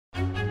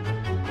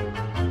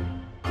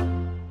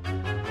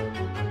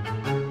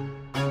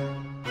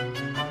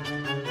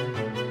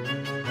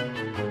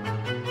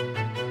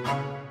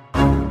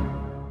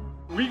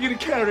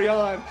gonna carry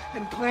on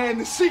and plan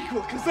the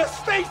sequel, because let's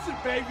face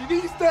it, baby,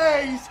 these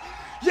days,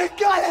 you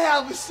gotta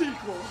have a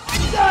sequel.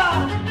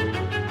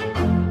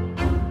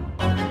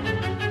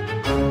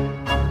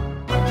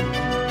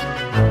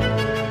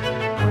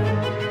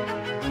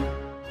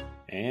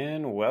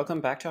 And welcome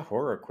back to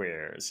Horror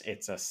Queers.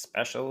 It's a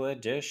special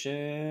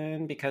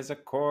edition because,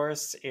 of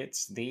course,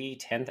 it's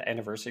the 10th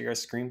anniversary of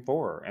Scream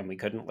 4, and we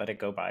couldn't let it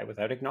go by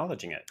without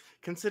acknowledging it.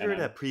 Consider it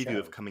a preview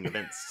of coming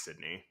events,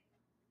 Sydney.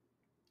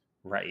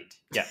 Right,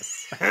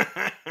 yes.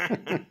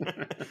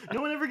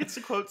 No one ever gets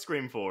to quote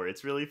Scream 4.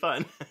 It's really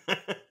fun.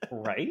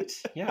 Right?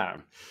 Yeah.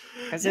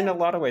 As in a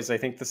lot of ways, I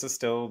think this is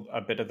still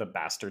a bit of the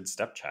bastard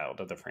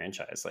stepchild of the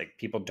franchise. Like,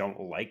 people don't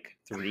like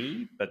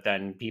 3, but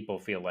then people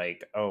feel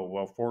like, oh,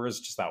 well, 4 is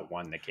just that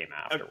one that came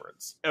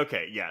afterwards.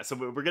 Okay, yeah. So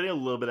we're getting a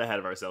little bit ahead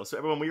of ourselves. So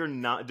everyone, we are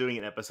not doing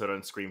an episode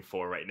on Scream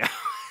 4 right now.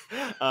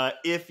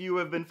 If you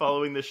have been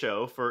following the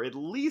show for at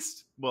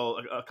least, well,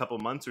 a couple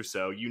months or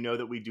so, you know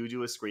that we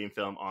do a Scream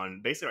film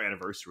on basically our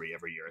anniversary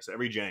every year, so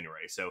every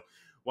January. So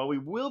while we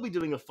will be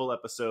doing a full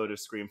episode of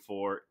Scream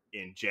 4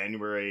 in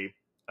January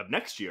of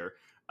next year,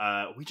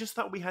 we just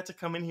thought we had to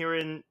come in here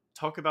and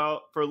talk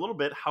about, for a little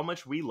bit, how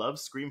much we love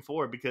Scream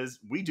 4, because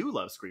we do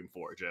love Scream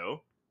 4,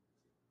 Joe.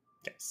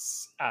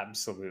 Yes,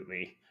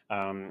 absolutely.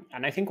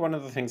 And I think one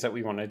of the things that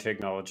we wanted to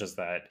acknowledge is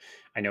that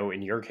I know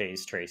in your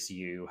case, Trace,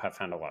 you have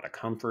found a lot of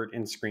comfort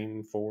in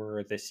Scream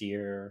 4 this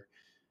year.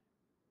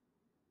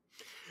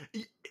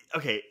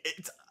 Okay,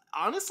 it's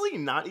honestly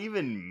not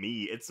even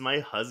me. It's my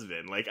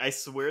husband. Like, I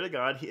swear to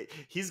God,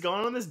 he's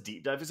gone on this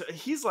deep dive.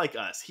 He's like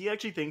us. He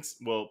actually thinks,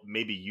 well,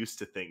 maybe used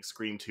to think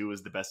Scream 2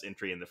 is the best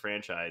entry in the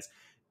franchise.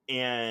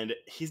 And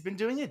he's been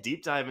doing a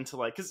deep dive into,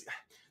 like, because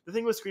the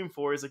thing with Scream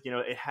 4 is, like, you know,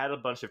 it had a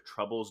bunch of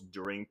troubles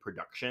during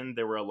production.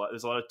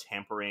 There's a lot of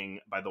tampering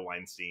by the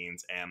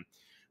Weinsteins, and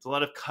there's a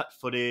lot of cut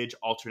footage,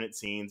 alternate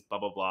scenes, blah,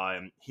 blah, blah.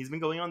 And he's been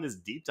going on this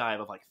deep dive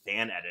of, like,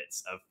 fan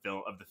edits of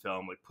the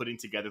film, like, putting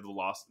together the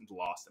lost,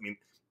 I mean,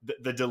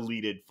 the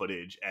deleted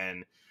footage,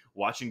 and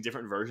watching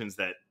different versions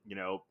that, you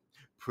know,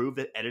 prove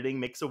that editing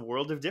makes a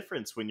world of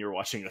difference when you're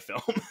watching a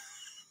film.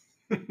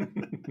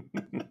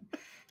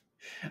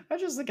 I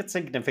just think it's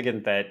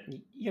significant that,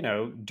 you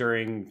know,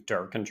 during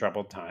dark and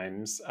troubled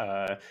times,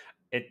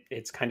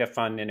 it's kind of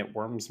fun and it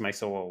warms my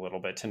soul a little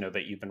bit to know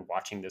that you've been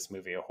watching this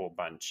movie a whole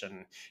bunch.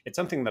 And it's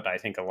something that I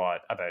think a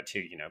lot about too,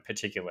 you know,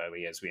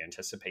 particularly as we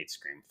anticipate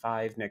Scream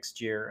 5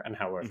 next year, and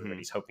how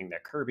everybody's hoping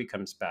that Kirby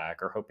comes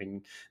back, or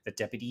hoping that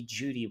Deputy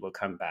Judy will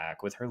come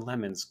back with her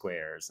lemon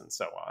squares and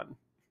so on.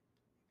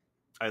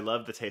 I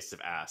love the taste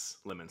of ass,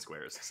 lemon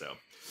squares, so...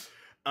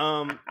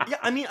 yeah,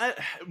 I mean,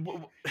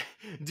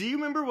 do you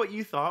remember what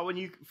you thought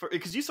when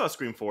because you saw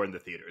Scream 4 in the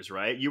theaters,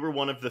 right? You were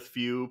one of the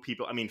few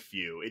people,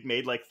 it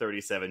made like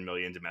 37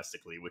 million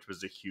domestically, which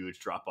was a huge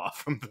drop off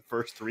from the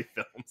first 3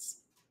 films.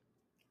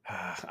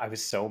 I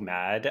was so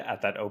mad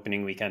at that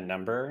opening weekend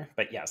number,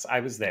 but yes, I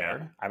was there.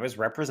 Yeah. I was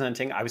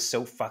representing. I was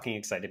so fucking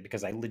excited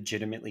because I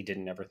legitimately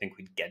didn't ever think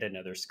we'd get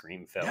another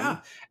Scream film. Yeah,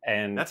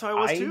 and that's how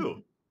I was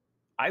too.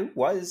 I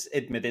was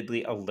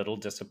admittedly a little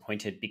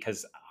disappointed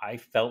because I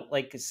felt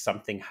like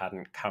something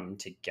hadn't come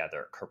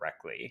together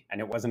correctly.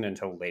 And it wasn't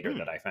until later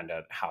that I found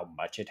out how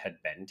much it had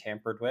been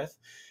tampered with.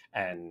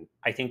 And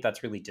I think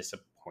that's really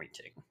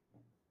disappointing.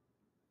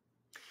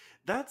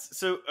 That's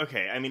so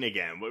okay. I mean,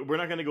 again, we're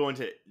not going to go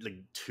into like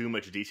too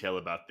much detail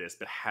about this,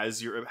 but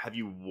have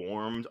you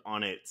warmed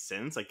on it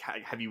since? Like,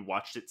 have you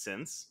watched it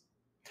since?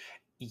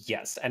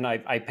 Yes, and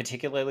I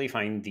particularly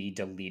find the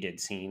deleted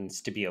scenes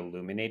to be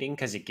illuminating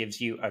because it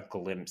gives you a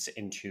glimpse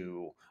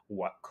into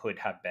what could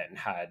have been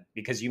had,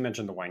 because you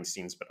mentioned the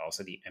Weinsteins, but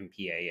also the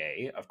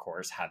MPAA, of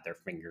course, had their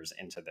fingers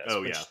into this,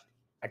 which,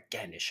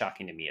 again, is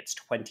shocking to me. It's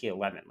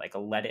 2011. Like,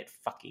 let it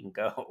fucking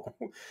go.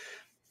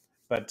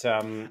 But,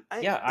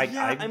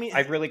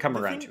 I've really come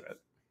around to it.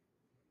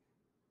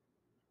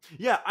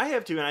 Yeah, I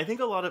have too, and I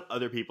think a lot of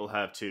other people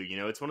have too. You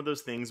know, it's one of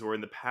those things where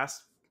in the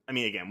past... I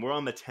mean, again, we're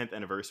on the 10th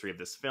anniversary of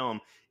this film.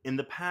 In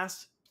the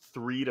past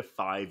 3 to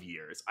 5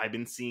 years, I've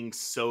been seeing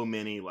so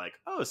many like,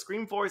 oh,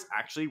 Scream 4 is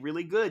actually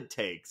really good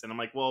takes. And I'm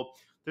like, well,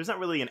 there's not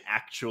really an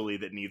actually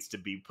that needs to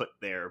be put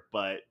there,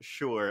 but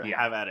sure,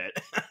 have at it.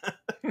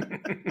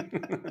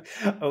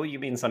 Oh, you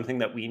mean something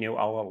that we knew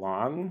all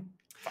along?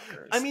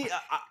 Fuckers. I mean,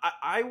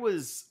 I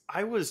was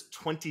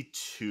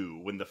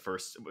 22 when the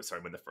fourth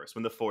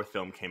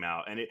film came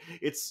out, and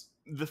it's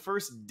the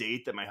first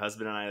date that my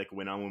husband and I like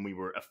went on when we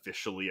were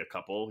officially a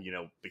couple, you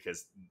know,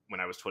 because when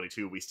I was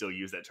 22, we still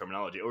use that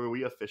terminology. Or are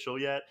we official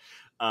yet?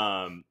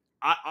 I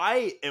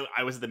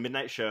was at the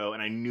midnight show,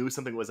 and I knew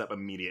something was up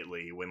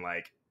immediately when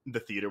like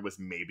the theater was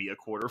maybe a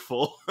quarter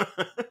full.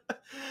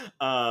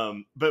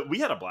 But we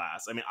had a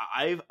blast. I mean,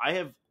 I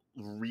have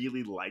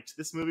really liked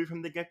this movie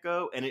from the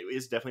get-go, and it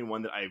is definitely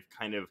one that I've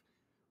kind of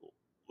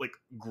like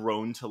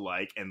grown to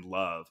like and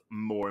love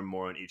more and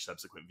more on each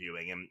subsequent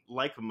viewing. And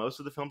like most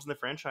of the films in the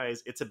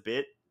franchise, it's a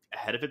bit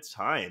ahead of its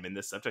time in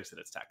the subjects that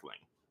it's tackling.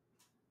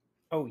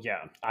 Oh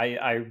yeah,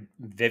 I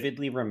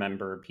vividly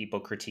remember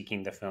people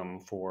critiquing the film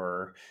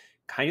for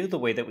kind of the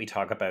way that we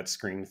talk about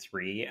Scream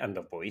 3 and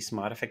the voice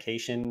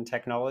modification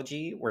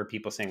technology, where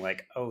people saying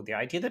like, oh, the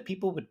idea that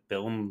people would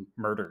film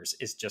murders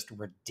is just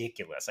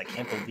ridiculous. I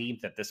can't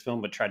believe that this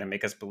film would try to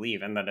make us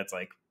believe. And then it's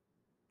like,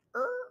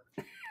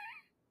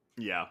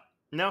 Yeah.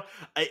 No,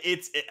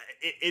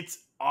 it's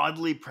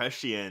oddly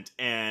prescient,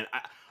 and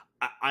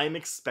I'm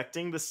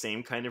expecting the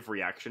same kind of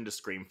reaction to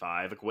Scream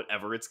 5, like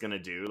whatever it's gonna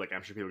do. Like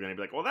I'm sure people are gonna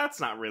be like, well,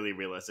 that's not really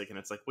realistic, and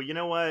it's like, well, you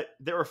know what?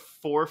 There are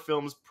 4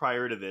 films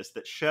prior to this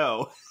that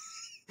show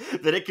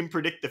that it can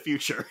predict the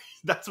future.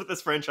 That's what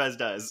this franchise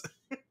does.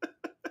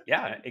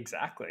 yeah,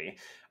 exactly.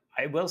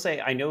 I will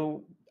say, I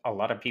know a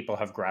lot of people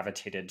have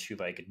gravitated to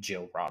like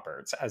Jill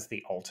Roberts as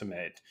the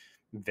ultimate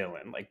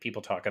villain. Like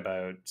people talk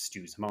about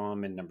Stu's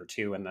mom in number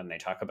 2, and then they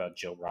talk about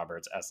Jill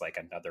Roberts as like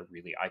another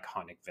really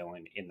iconic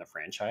villain in the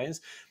franchise.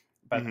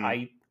 But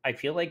Mhm. I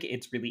feel like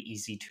it's really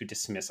easy to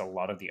dismiss a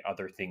lot of the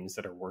other things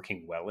that are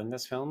working well in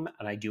this film.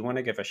 And I do want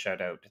to give a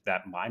shout out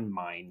that my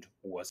mind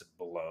was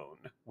blown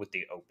with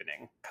the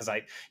opening. Because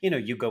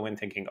you go in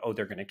thinking, oh,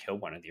 they're going to kill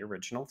one of the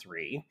original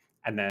 3.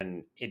 And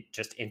then it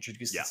just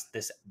introduces Yeah.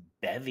 this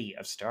bevy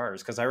of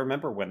stars. Because I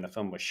remember when the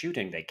film was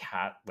shooting, they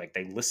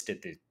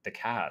listed the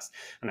cast,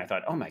 and I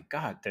thought, oh my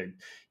god,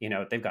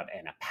 they've got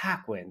Anna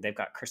Paquin, they've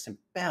got Kristen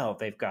Bell,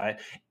 they've got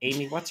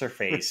Amy what's her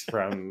face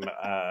from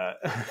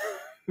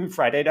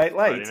Friday Night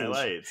Lights, Friday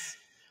Night Lights.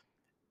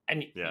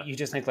 and Yeah. you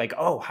just think like,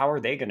 oh, how are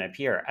they going to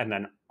appear? And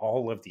then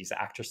all of these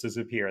actresses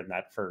appear in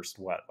that first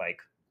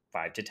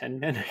 5 to 10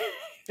 minutes.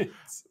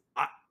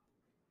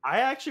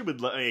 I actually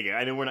would love.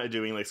 I know we're not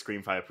doing like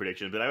Scream 5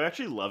 predictions, but I would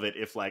actually love it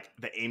if like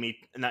not Amy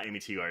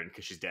Teagarden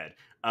because she's dead.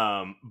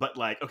 But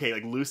like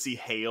Lucy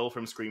Hale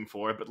from Scream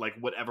 4, but like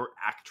whatever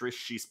actress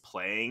she's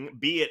playing,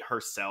 be it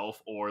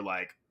herself or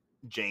like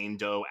Jane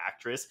Doe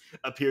actress,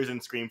 appears in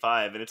Scream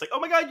 5, and it's like, oh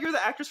my god, you're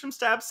the actress from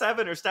Stab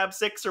 7 or Stab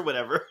 6 or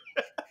whatever.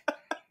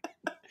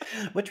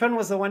 Which one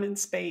was the one in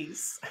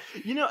space?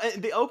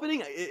 The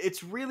opening,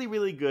 it's really,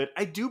 really good.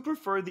 I do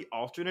prefer the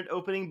alternate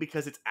opening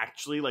because it's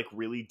actually like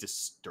really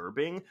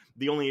disturbing.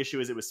 The only issue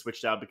is it was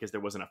switched out because there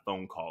wasn't a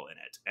phone call in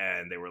it.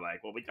 And they were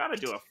like, well, we got to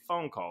do a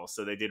phone call.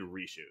 So they did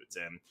reshoots.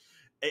 And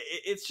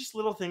it's just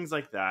little things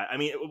like that. I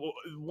mean,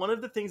 one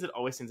of the things that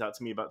always stands out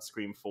to me about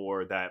Scream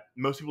 4 that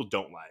most people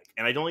don't like,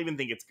 and I don't even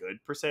think it's good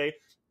per se,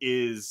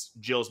 is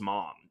Jill's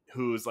mom,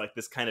 who's like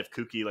this kind of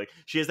kooky, like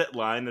she has that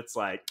line that's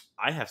like,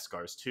 I have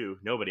scars too.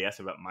 Nobody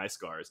asked about my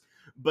scars.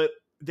 But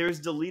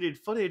there's deleted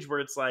footage where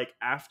it's like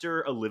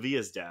after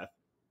Olivia's death,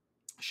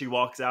 she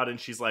walks out and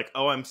she's like,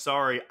 oh, I'm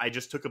sorry. I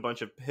just took a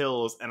bunch of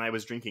pills and I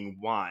was drinking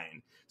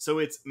wine. So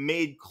it's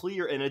made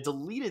clear in a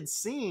deleted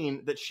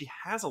scene that she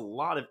has a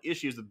lot of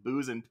issues with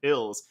booze and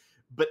pills.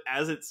 But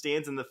as it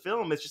stands in the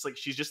film, it's just like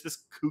she's just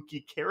this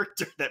kooky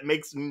character that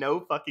makes no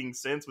fucking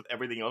sense with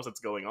everything else that's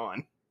going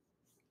on.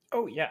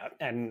 Oh, yeah.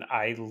 And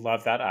I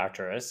love that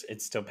actress.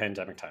 It's still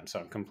pandemic time, so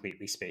I'm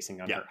completely spacing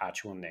on her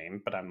actual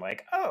name. But I'm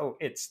like, oh,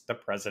 it's the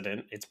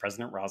president. It's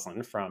President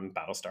Rosalind from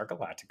Battlestar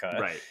Galactica.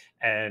 Right.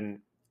 And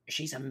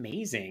she's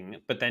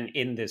amazing. But then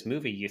in this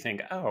movie, you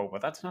think, oh, well,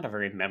 that's not a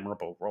very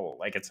memorable role.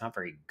 Like, it's not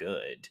very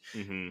good.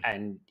 Mm-hmm.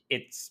 And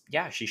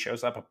she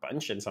shows up a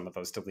bunch in some of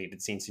those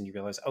deleted scenes, and you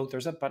realize, oh,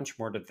 there's a bunch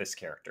more to this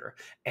character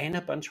and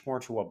a bunch more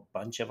to a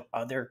bunch of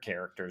other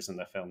characters in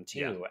the film,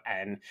 too.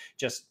 Yeah. And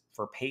just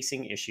for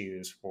pacing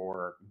issues,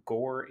 for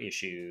gore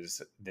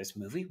issues, this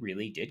movie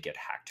really did get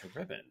hacked to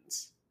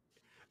ribbons.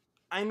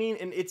 I mean,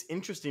 and it's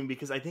interesting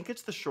because I think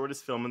it's the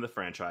shortest film in the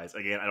franchise.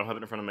 Again, I don't have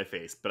it in front of my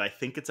face, but I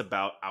think it's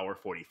about hour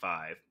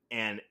 45.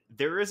 And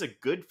there is a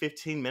good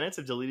 15 minutes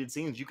of deleted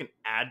scenes you can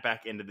add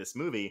back into this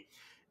movie.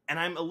 And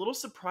I'm a little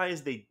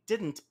surprised they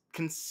didn't,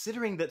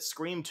 considering that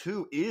Scream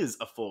 2 is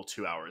a full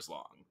 2 hours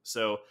long.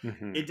 So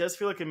It does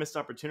feel like a missed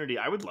opportunity.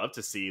 I would love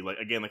to see, like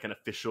an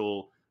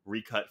official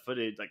recut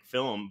footage, like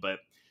film, but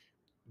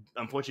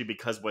unfortunately,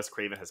 because Wes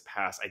Craven has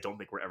passed, I don't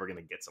think we're ever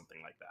going to get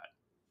something like that.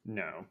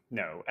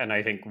 No. And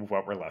I think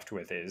what we're left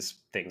with is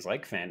things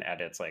like fan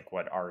edits, like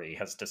what Ari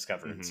has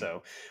discovered. Mm-hmm.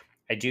 So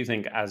I do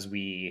think as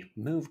we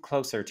move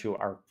closer to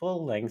our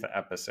full-length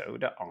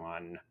episode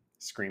on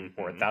Scream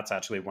 4, that's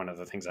actually one of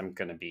the things I'm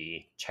going to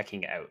be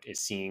checking out,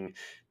 is seeing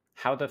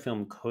how the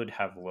film could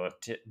have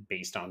looked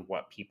based on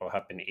what people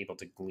have been able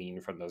to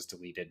glean from those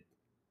deleted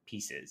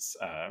pieces,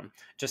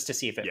 just to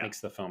see if it makes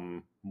the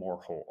film more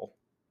whole.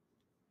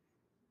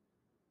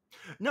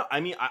 No, I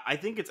mean, I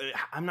think it's.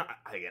 I'm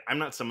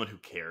not someone who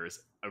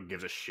cares or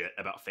gives a shit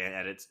about fan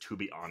edits, to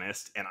be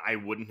honest. And I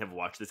wouldn't have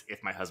watched this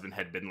if my husband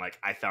had been like,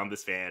 "I found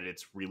this fan edit;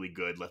 it's really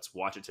good. Let's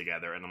watch it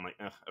together." And I'm like,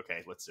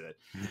 "Okay, let's do it."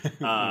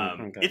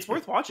 Okay. It's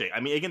worth watching. I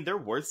mean, again, they're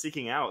worth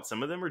seeking out.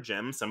 Some of them are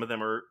gems, some of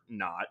them are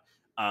not.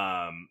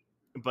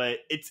 But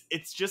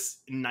it's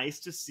just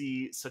nice to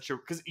see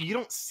because you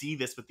don't see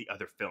this with the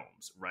other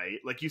films, right?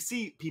 Like you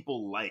see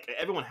people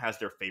everyone has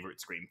their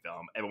favorite Scream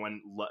film.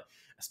 Everyone,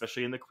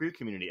 especially in the queer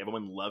community,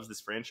 everyone loves this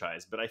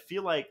franchise. But I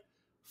feel like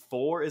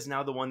 4 is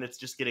now the one that's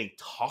just getting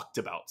talked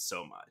about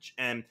so much.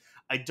 And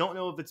I don't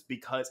know if it's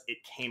because it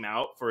came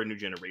out for a new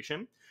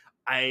generation.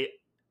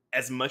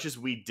 as much as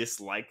we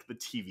dislike the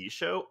TV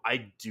show,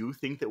 I do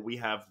think that we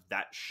have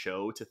that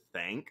show to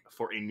thank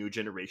for a new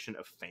generation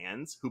of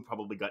fans who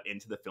probably got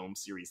into the film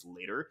series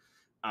later.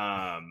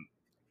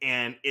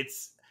 And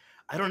it's,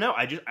 I don't know,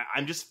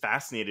 I'm just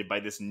fascinated by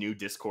this new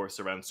discourse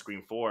around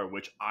Scream 4,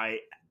 which I,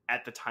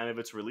 at the time of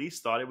its release,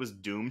 thought it was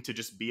doomed to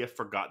just be a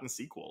forgotten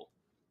sequel.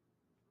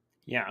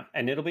 Yeah,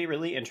 and it'll be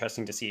really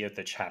interesting to see if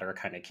the chatter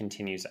kind of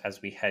continues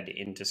as we head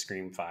into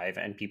Scream 5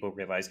 and people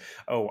realize,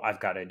 oh, I've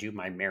got to do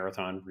my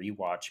marathon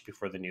rewatch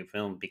before the new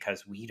film,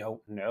 because we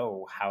don't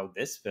know how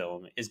this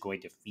film is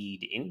going to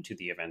feed into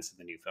the events of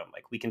the new film.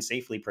 Like, we can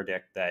safely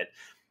predict that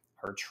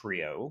our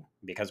trio,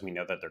 because we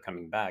know that they're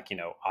coming back, you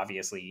know,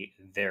 obviously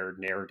their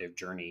narrative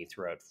journey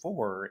throughout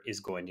 4 is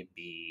going to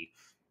be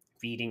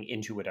feeding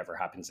into whatever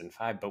happens in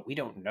 5, but we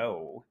don't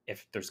know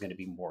if there's going to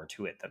be more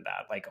to it than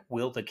that. Like,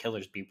 will the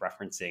killers be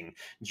referencing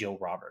Jill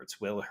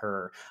Roberts? Will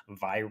her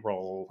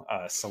viral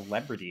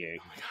celebrity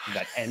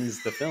that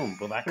ends the film,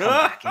 will that come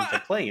back into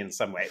play in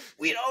some way?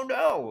 We don't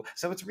know.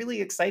 So it's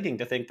really exciting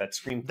to think that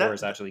Scream 4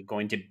 is actually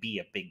going to be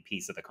a big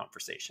piece of the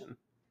conversation.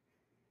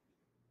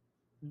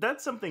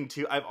 That's something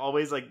too. I've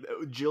always like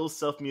Jill's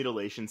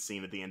self-mutilation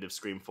scene at the end of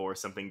Scream 4,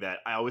 something that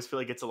I always feel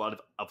like gets a lot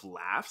of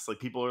laughs. Like,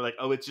 people are like,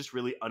 oh, it's just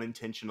really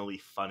unintentionally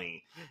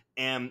funny.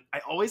 And I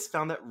always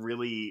found that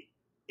really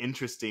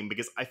interesting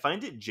because I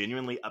find it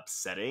genuinely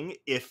upsetting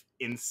if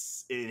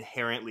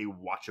inherently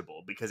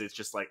watchable, because it's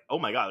just like, oh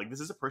my God, like,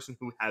 this is a person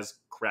who has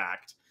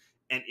cracked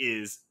and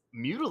is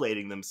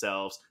mutilating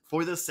themselves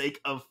for the sake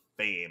of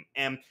fame.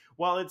 And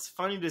while it's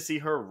funny to see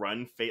her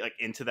run like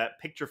into that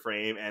picture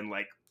frame and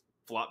like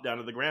flop down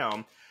to the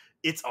ground,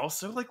 it's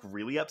also like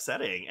really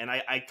upsetting. And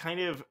I kind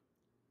of,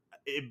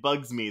 it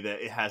bugs me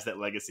that it has that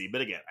legacy.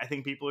 But again, I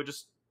think people are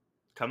just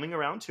coming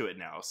around to it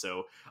now.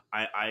 So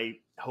I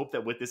hope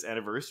that with this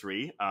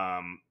anniversary,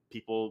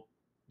 people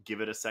give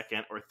it a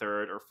second or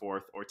third or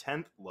fourth or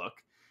 10th look,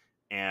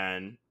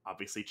 and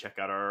obviously check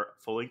out our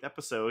full-length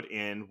episode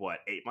in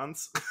 8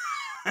 months?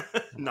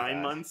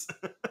 9 months?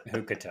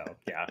 Who could tell?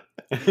 Yeah.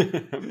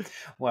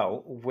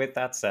 Well, with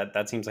that said,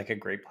 that seems like a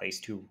great place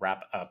to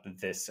wrap up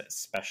this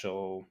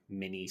special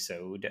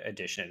Minisode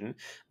edition.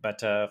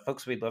 But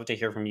folks, we'd love to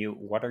hear from you.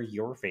 What are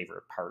your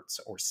favorite parts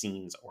or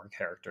scenes or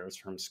characters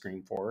from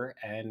Scream 4,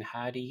 and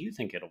how do you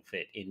think it'll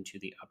fit into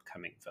the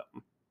upcoming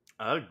film?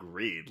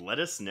 Agreed. Let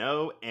us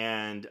know.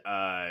 And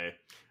I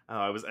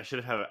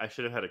should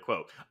have had a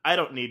quote. I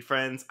don't need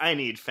friends, I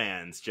need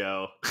fans,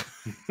 Joe.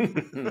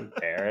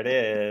 There it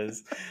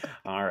is.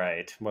 All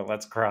right. Well,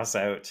 let's cross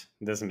out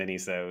this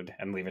Minisode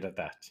and leave it at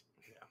that.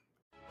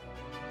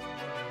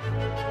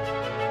 Yeah.